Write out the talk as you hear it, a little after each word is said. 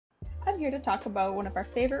I'm here to talk about one of our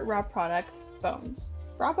favorite raw products, bones.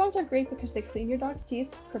 Raw bones are great because they clean your dog's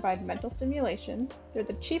teeth, provide mental stimulation, they're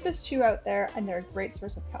the cheapest chew out there, and they're a great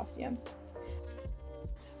source of calcium.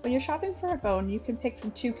 When you're shopping for a bone, you can pick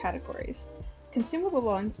from two categories. Consumable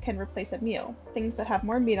bones can replace a meal, things that have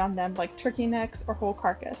more meat on them like turkey necks or whole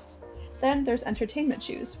carcass. Then there's entertainment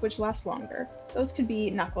chews, which last longer. Those could be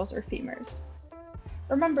knuckles or femurs.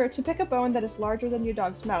 Remember to pick a bone that is larger than your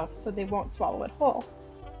dog's mouth so they won't swallow it whole.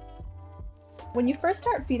 When you first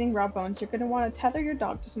start feeding raw bones, you're going to want to tether your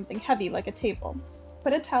dog to something heavy like a table.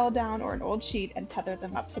 Put a towel down or an old sheet and tether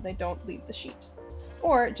them up so they don't leave the sheet.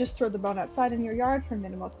 Or just throw the bone outside in your yard for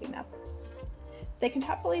minimal cleanup. They can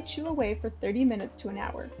happily chew away for 30 minutes to an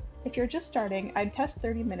hour. If you're just starting, I'd test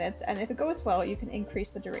 30 minutes, and if it goes well, you can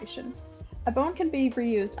increase the duration. A bone can be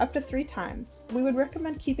reused up to 3 times. We would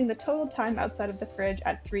recommend keeping the total time outside of the fridge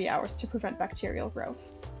at 3 hours to prevent bacterial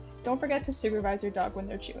growth. Don't forget to supervise your dog when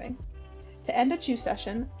they're chewing. To end a chew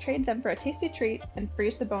session, trade them for a tasty treat and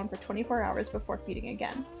freeze the bone for 24 hours before feeding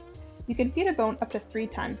again. You can feed a bone up to 3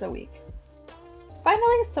 times a week.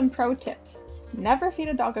 Finally, some pro tips. Never feed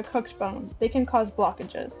a dog a cooked bone. They can cause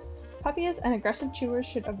blockages. Puppies and aggressive chewers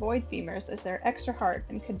should avoid femurs as they're extra hard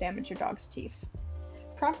and could damage your dog's teeth.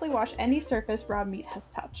 Promptly wash any surface raw meat has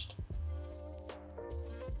touched.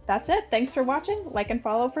 That's it. Thanks for watching. Like and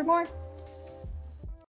follow for more.